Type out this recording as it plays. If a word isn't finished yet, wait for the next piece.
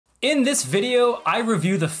In this video, I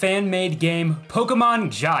review the fan-made game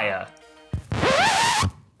Pokemon Gaia.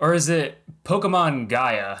 Or is it Pokemon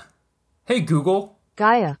Gaia? Hey Google.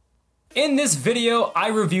 Gaia. In this video, I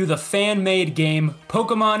review the fan-made game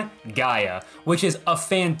Pokemon Gaia, which is a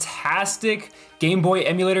fantastic Game Boy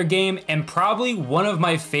emulator game and probably one of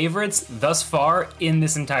my favorites thus far in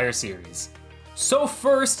this entire series. So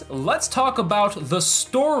first, let's talk about the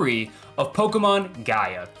story of Pokemon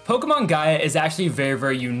Gaia. Pokemon Gaia is actually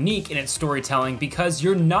very unique in its storytelling because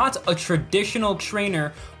you're not a traditional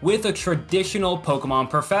trainer with a traditional Pokemon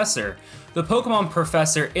professor. The Pokemon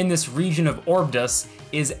professor in this region of Orbtus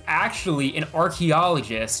is actually an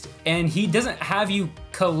archaeologist, and he doesn't have you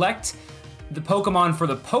collect the Pokemon for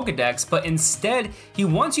the Pokedex, but instead he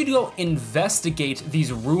wants you to go investigate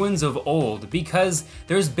these ruins of old because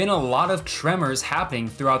there's been a lot of tremors happening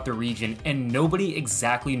throughout the region and nobody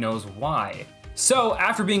exactly knows why. So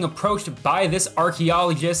after being approached by this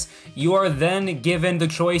archaeologist, you are then given the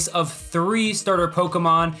choice of 3 starter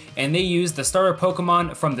Pokemon, and they use the starter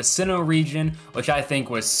Pokemon from the Sinnoh region, which I think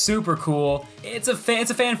was super cool. It's a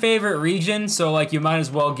fan favorite region, so like you might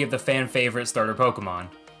as well give the fan favorite starter Pokemon.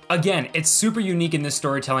 Again, it's super unique in this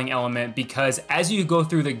storytelling element because as you go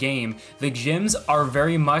through the game, the gyms are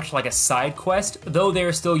very much like a side quest, though they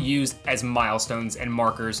are still used as milestones and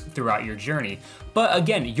markers throughout your journey. But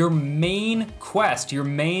again, your main quest, your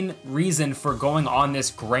main reason for going on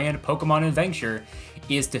this grand Pokemon adventure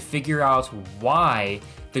is to figure out why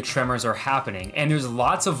the tremors are happening. And there's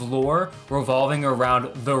lots of lore revolving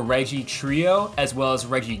around the Regi trio as well as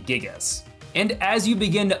Regigigas. And as you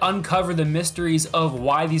begin to uncover the mysteries of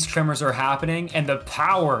why these tremors are happening and the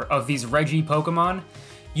power of these Regi Pokemon,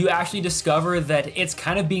 you actually discover that it's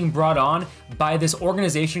kind of being brought on by this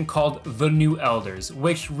organization called the New Elders,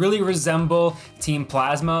 which really resemble Team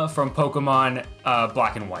Plasma from Pokemon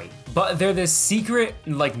Black and White. But they're this secret,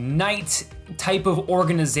 like, knight type of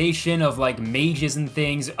organization of like mages and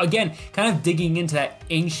things. Again, kind of digging into that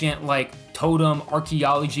ancient like totem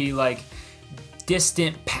archaeology, like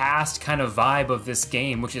distant past kind of vibe of this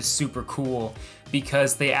game, which is super cool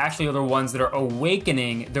because they actually are the ones that are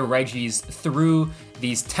awakening the Regis through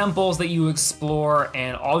these temples that you explore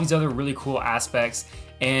and all these other really cool aspects.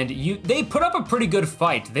 And they put up a pretty good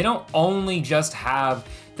fight. They don't only just have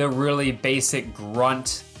the really basic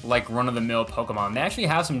grunt like run-of-the-mill Pokemon. They actually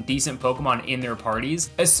have some decent Pokemon in their parties,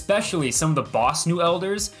 especially some of the boss New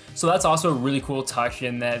Elders. So that's also a really cool touch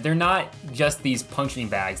in that they're not just these punching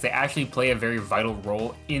bags. They actually play a very vital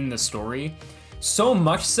role in the story. So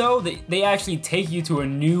much so that they actually take you to a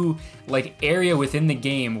new like area within the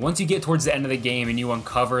game. Once you get towards the end of the game and you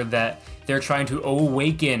uncover that they're trying to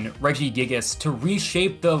awaken Regigigas to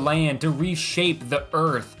reshape the land, to reshape the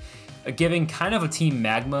earth, giving kind of a Team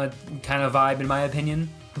Magma kind of vibe in my opinion.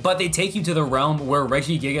 But they take you to the realm where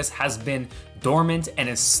Regigigas has been dormant and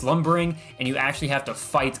is slumbering, and you actually have to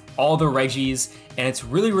fight all the Regis, and it's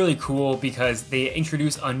really cool because they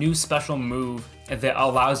introduce a new special move that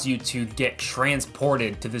allows you to get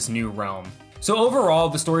transported to this new realm. So overall,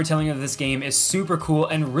 the storytelling of this game is super cool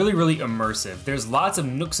and really immersive. There's lots of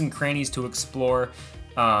nooks and crannies to explore,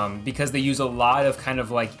 because they use a lot of kind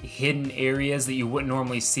of like hidden areas that you wouldn't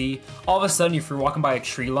normally see. All of a sudden, if you're walking by a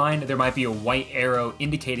tree line, there might be a white arrow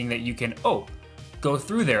indicating that you can, go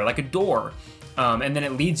through there, like a door. And then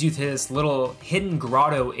it leads you to this little hidden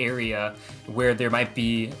grotto area where there might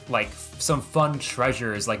be like some fun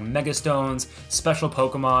treasures like Megastones, special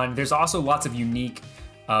Pokemon. There's also lots of unique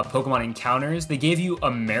Pokemon encounters. They gave you a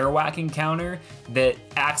Marowak encounter that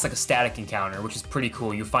acts like a static encounter, which is pretty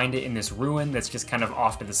cool. You find it in this ruin that's just kind of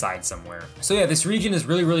off to the side somewhere. So yeah, this region is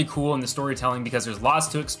really cool in the storytelling because there's lots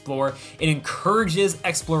to explore. It encourages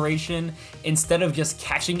exploration instead of just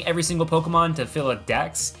catching every single Pokemon to fill a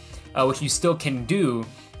dex, which you still can do.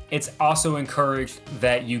 It's also encouraged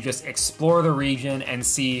that you just explore the region and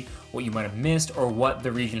see what you might have missed or what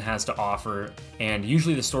the region has to offer. And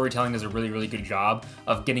usually the storytelling does a really good job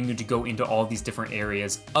of getting you to go into all these different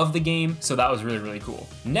areas of the game. So that was really cool.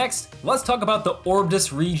 Next, let's talk about the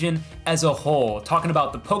Orbtus region as a whole, talking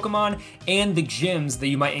about the Pokemon and the gyms that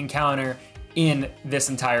you might encounter in this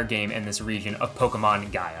entire game and this region of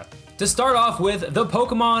Pokemon Gaia. To start off with, the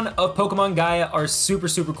Pokemon of Pokemon Gaia are super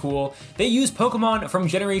cool. They use Pokemon from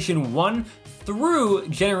Generation 1 through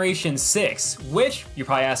Generation 6, which, you're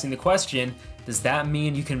probably asking the question, does that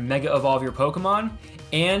mean you can Mega Evolve your Pokemon?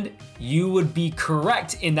 And you would be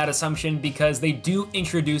correct in that assumption because they do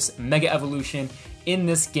introduce Mega Evolution in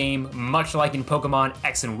this game, much like in Pokemon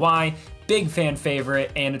X and Y. Big fan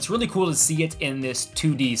favorite, and it's really cool to see it in this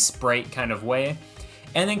 2D sprite kind of way.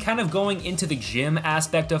 And then kind of going into the gym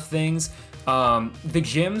aspect of things, The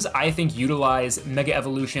gyms, I think, utilize Mega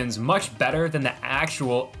Evolutions much better than the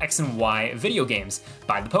actual X and Y video games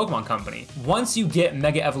by the Pokemon Company. Once you get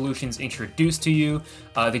Mega Evolutions introduced to you,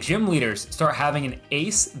 the gym leaders start having an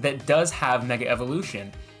ace that does have Mega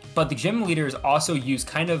Evolution, but the gym leaders also use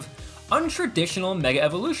kind of untraditional Mega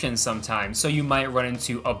Evolutions sometimes. So you might run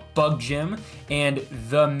into a bug gym, and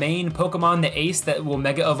the main Pokemon, the ace that will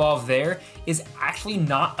Mega Evolve there, is actually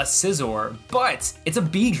not a Scizor, but it's a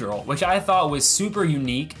Beedrill, which I thought was super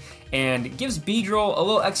unique and gives Beedrill a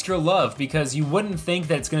little extra love because you wouldn't think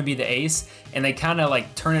that it's going to be the ace, and they kind of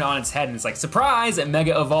like turn it on its head and it's like, surprise, it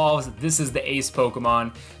Mega Evolves, this is the ace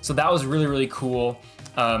Pokemon. So that was really, really cool,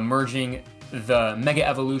 merging the Mega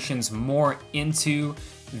Evolutions more into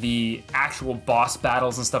the actual boss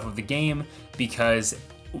battles and stuff of the game, because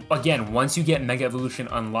again, once you get Mega Evolution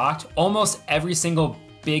unlocked, almost every single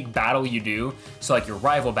big battle you do, so like your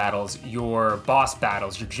rival battles, your boss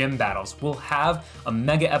battles, your gym battles, will have a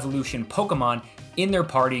Mega Evolution Pokemon in their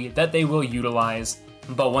party that they will utilize.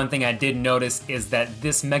 But one thing I did notice is that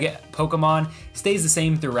this Mega Pokemon stays the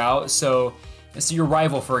same throughout, so your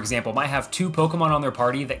rival, for example, might have 2 Pokemon on their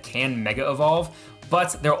party that can Mega Evolve,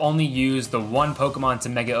 but they'll only use the 1 Pokemon to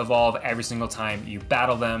Mega Evolve every single time you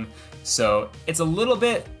battle them. So it's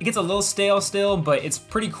it gets a little stale still, but it's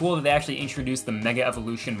pretty cool that they actually introduced the Mega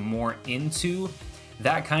Evolution more into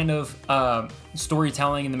that kind of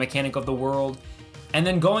storytelling and the mechanic of the world. And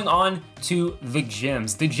then going on to the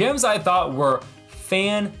gyms. The gyms I thought were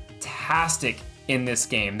fantastic in this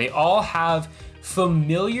game. They all have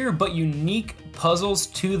familiar but unique puzzles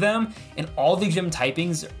to them, and all the gym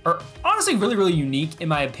typings are honestly really, really unique in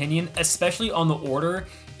my opinion, especially on the order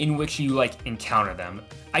in which you like encounter them.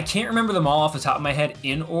 I can't remember them all off the top of my head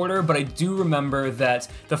in order, but I do remember that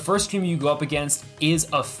the first gym you go up against is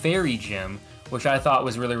a fairy gym, which I thought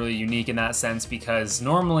was really, really unique in that sense, because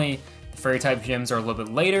normally the fairy type gyms are a little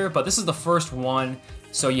bit later, but this is the first one,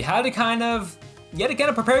 so you had to kind of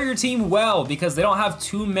prepare your team well, because they don't have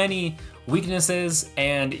too many weaknesses,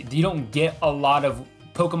 and you don't get a lot of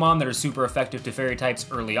Pokemon that are super effective to fairy types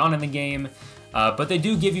early on in the game, but they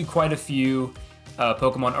do give you quite a few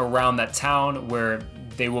Pokemon around that town where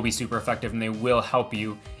they will be super effective and they will help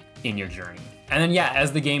you in your journey. And then yeah,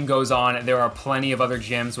 as the game goes on, there are plenty of other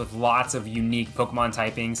gyms with lots of unique Pokemon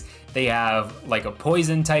typings. They have like a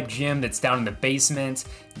poison type gym that's down in the basement.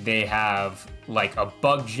 They have like a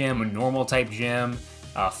bug gym, a normal type gym,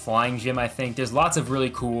 a flying gym, I think. There's lots of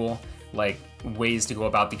really cool like ways to go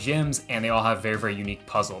about the gyms, and they all have very, very unique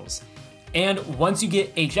puzzles. And once you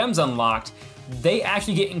get HMs unlocked, they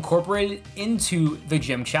actually get incorporated into the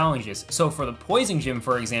gym challenges. So for the poison gym,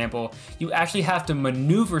 for example, you actually have to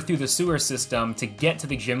maneuver through the sewer system to get to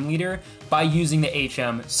the gym leader by using the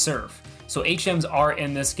HM Surf. So HMs are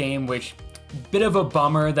in this game, which bit of a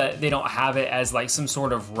bummer that they don't have it as like some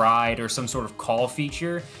sort of ride or some sort of call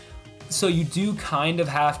feature. So you do kind of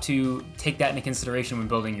have to take that into consideration when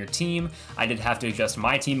building your team. I did have to adjust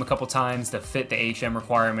my team a couple times to fit the HM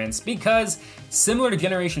requirements, because similar to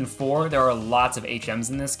Generation 4, there are lots of HMs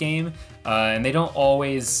in this game, and they don't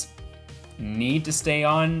always need to stay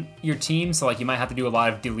on your team, so like you might have to do a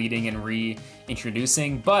lot of deleting and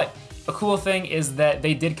reintroducing. But a cool thing is that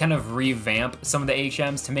they did kind of revamp some of the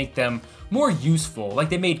HMs to make them more useful. Like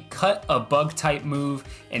they made Cut a bug type move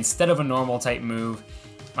instead of a normal type move,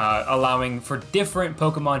 allowing for different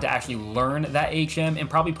Pokemon to actually learn that HM, and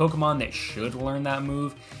probably Pokemon that should learn that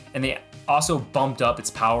move. And they also bumped up its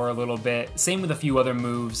power a little bit. Same with a few other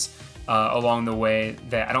moves along the way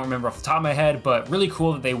that I don't remember off the top of my head, but really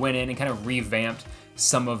cool that they went in and kind of revamped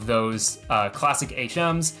some of those classic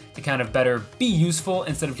HMs to kind of better be useful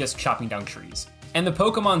instead of just chopping down trees. And the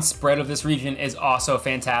Pokemon spread of this region is also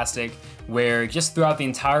fantastic, where just throughout the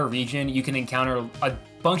entire region you can encounter a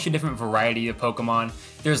bunch of different variety of Pokemon.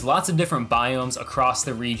 There's lots of different biomes across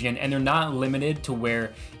the region, and they're not limited to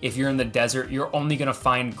where if you're in the desert, you're only gonna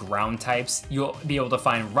find ground types. You'll be able to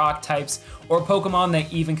find rock types, or Pokemon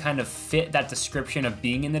that even kind of fit that description of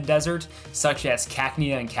being in the desert, such as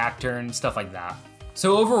Cacnea and Cacturne, stuff like that.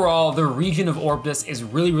 So overall, the region of Orbtus is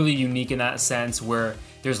really, really unique in that sense, where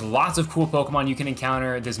there's lots of cool Pokemon you can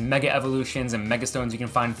encounter. There's Mega Evolutions and Mega Stones you can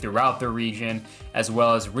find throughout the region, as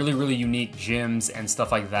well as really, really unique gyms and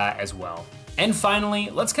stuff like that as well. And finally,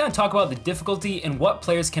 let's kind of talk about the difficulty and what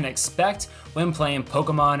players can expect when playing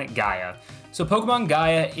Pokemon Gaia. So Pokemon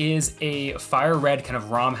Gaia is a Fire Red kind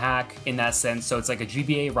of ROM hack in that sense. So it's like a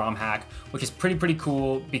GBA ROM hack, which is pretty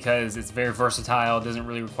cool because it's very versatile. It doesn't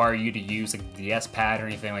really require you to use like the DS pad or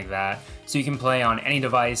anything like that. So you can play on any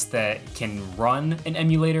device that can run an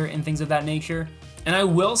emulator and things of that nature. And I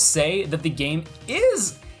will say that the game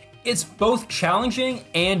is It's both challenging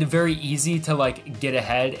and very easy to like get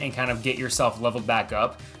ahead and kind of get yourself leveled back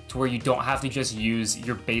up to where you don't have to just use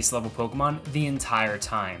your base level Pokemon the entire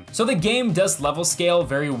time. So the game does level scale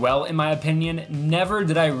very well in my opinion. Never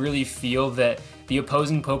did I really feel that the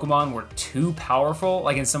opposing Pokemon were too powerful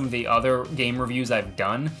like in some of the other game reviews I've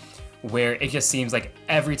done, where it just seems like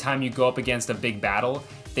every time you go up against a big battle,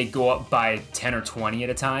 they go up by 10 or 20 at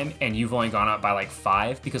a time and you've only gone up by like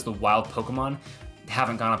 5 because the wild Pokemon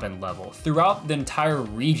haven't gone up in level. Throughout the entire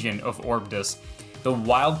region of Orbtus, the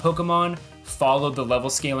wild Pokemon followed the level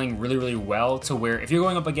scaling really well to where if you're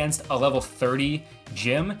going up against a level 30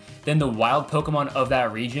 gym, then the wild Pokemon of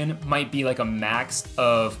that region might be like a max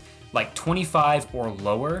of like 25 or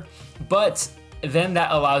lower, but then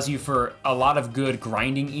that allows you for a lot of good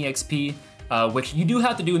grinding EXP, which you do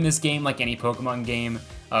have to do in this game like any Pokemon game.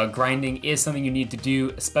 Grinding is something you need to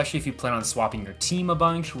do, especially if you plan on swapping your team a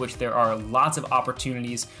bunch, which there are lots of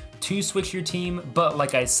opportunities to switch your team, but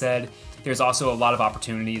like I said, there's also a lot of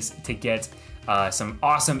opportunities to get some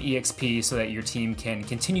awesome EXP so that your team can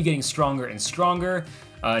continue getting stronger and stronger.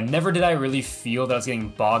 Never did I really feel that I was getting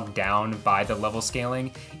bogged down by the level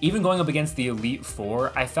scaling. Even going up against the Elite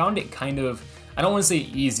Four, I found it kind of, I don't want to say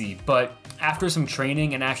easy, but after some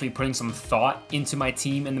training and actually putting some thought into my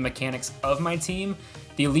team and the mechanics of my team,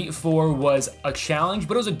 the Elite Four was a challenge,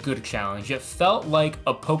 but it was a good challenge. It felt like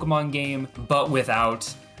a Pokemon game, but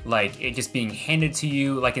without like it just being handed to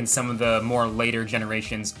you like in some of the more later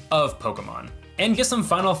generations of Pokemon. And just some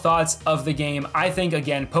final thoughts of the game. I think,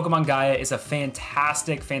 again, Pokemon Gaia is a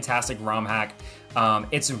fantastic ROM hack.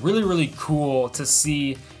 It's really cool to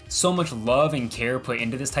see so much love and care put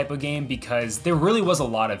into this type of game because there really was a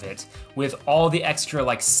lot of it. With all the extra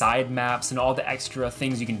like side maps and all the extra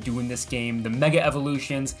things you can do in this game, the Mega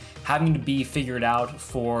Evolutions having to be figured out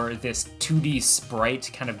for this 2D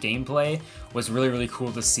sprite kind of gameplay was really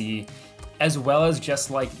cool to see. As well as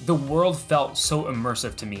just like the world felt so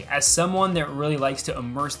immersive to me. As someone that really likes to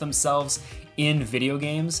immerse themselves in video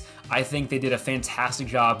games, I think they did a fantastic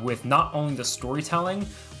job with not only the storytelling,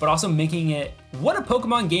 but also making it what a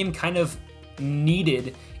Pokemon game kind of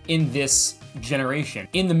needed in this generation.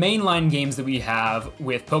 In the mainline games that we have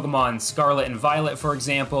with Pokemon Scarlet and Violet, for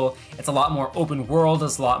example, it's a lot more open world,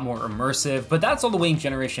 it's a lot more immersive, but that's all the way in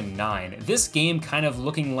Generation 9. This game kind of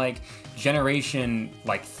looking like Generation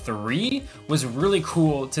like 3 was really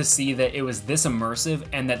cool to see that it was this immersive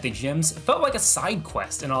and that the gyms felt like a side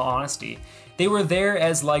quest in all honesty. They were there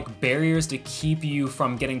as like barriers to keep you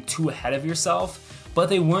from getting too ahead of yourself, but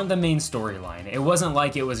they weren't the main storyline. It wasn't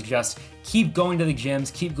like it was just keep going to the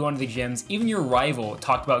gyms, keep going to the gyms. Even your rival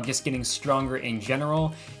talked about just getting stronger in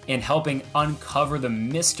general and helping uncover the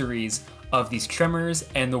mysteries of these tremors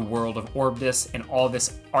and the world of Orbtus and all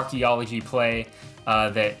this archaeology play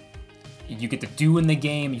that you get to do in the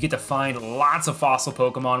game. You get to find lots of fossil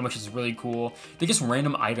Pokemon, which is really cool. They're just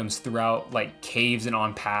random items throughout like caves and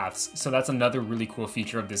on paths. So that's another really cool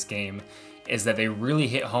feature of this game, is that they really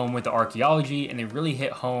hit home with the archaeology and they really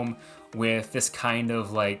hit home with this kind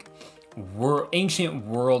of like ancient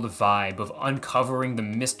world vibe of uncovering the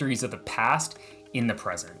mysteries of the past in the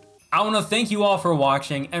present. I want to thank you all for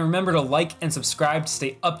watching, and remember to like and subscribe to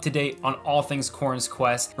stay up to date on all things Quoorn's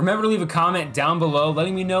Quest. Remember to leave a comment down below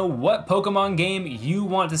letting me know what Pokemon game you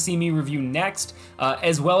want to see me review next,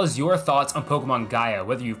 as well as your thoughts on Pokemon Gaia.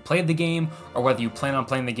 Whether you've played the game or whether you plan on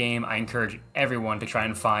playing the game, I encourage everyone to try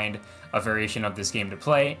and find a variation of this game to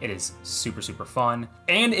play. It is super fun.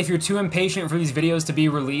 And if you're too impatient for these videos to be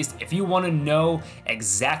released, if you want to know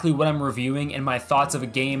exactly what I'm reviewing and my thoughts of a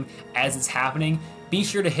game as it's happening, be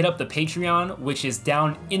sure to hit up the Patreon, which is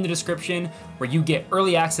down in the description, where you get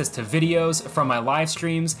early access to videos from my live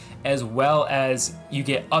streams, as well as you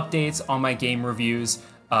get updates on my game reviews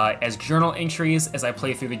as journal entries as I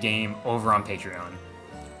play through the game over on Patreon.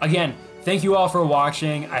 Again, thank you all for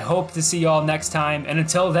watching. I hope to see y'all next time, and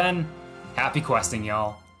until then, happy questing,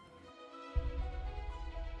 y'all.